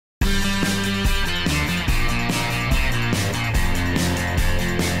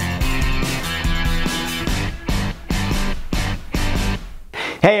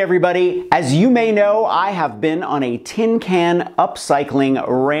Hey everybody, as you may know, I have been on a tin can upcycling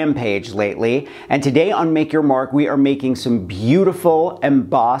rampage lately, and today on Make Your Mark, we are making some beautiful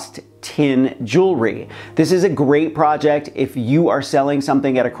embossed tin jewelry. This is a great project if you are selling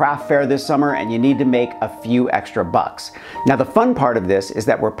something at a craft fair this summer and you need to make a few extra bucks. Now the fun part of this is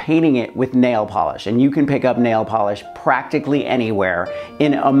that we're painting it with nail polish, and you can pick up nail polish practically anywhere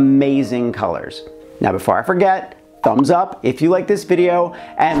in amazing colors. Now before I forget, thumbs up if you like this video,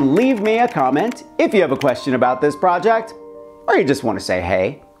 and leave me a comment if you have a question about this project, or you just want to say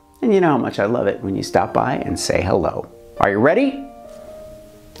hey. And you know how much I love it when you stop by and say hello. Are you ready?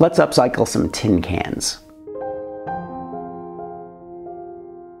 Let's upcycle some tin cans.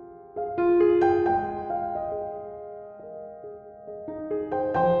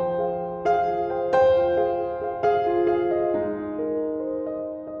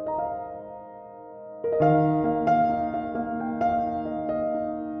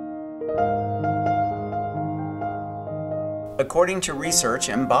 According to research,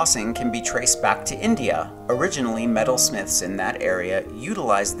 embossing can be traced back to India. Originally, metalsmiths in that area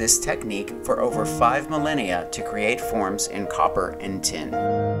utilized this technique for over 5 millennia to create forms in copper and tin.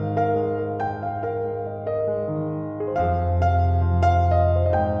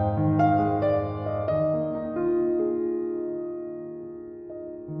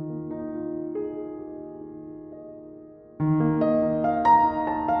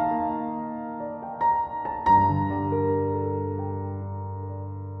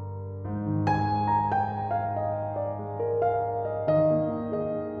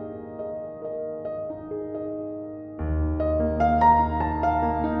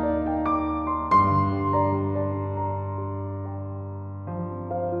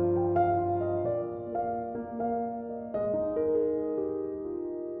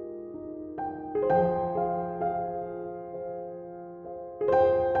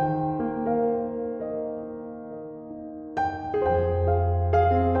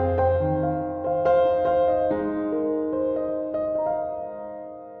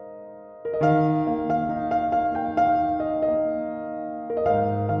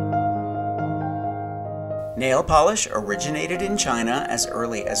 Nail polish originated in China as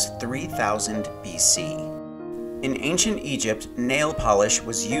early as 3000 BC. In ancient Egypt, nail polish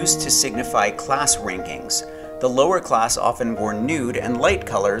was used to signify class rankings. The lower class often wore nude and light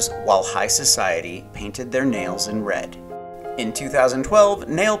colors, while high society painted their nails in red. In 2012,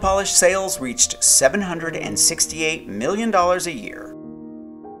 nail polish sales reached $768 million a year.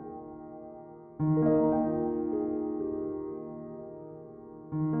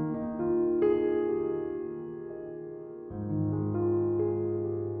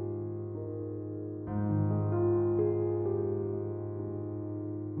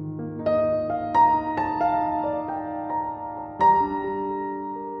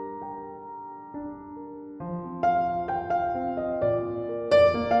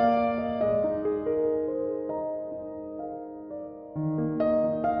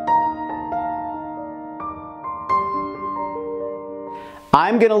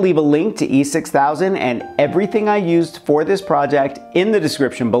 I'm gonna leave a link to E6000 and everything I used for this project in the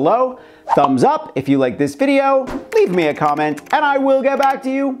description below. Thumbs up if you like this video, leave me a comment, and I will get back to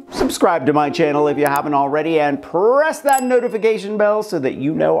you. Subscribe to my channel if you haven't already, and press that notification bell so that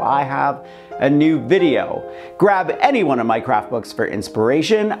you know I have a new video. Grab any one of my craft books for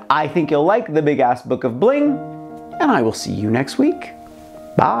inspiration. I think you'll like the Big Ass Book of Bling, and I will see you next week.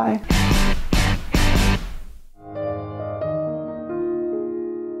 Bye.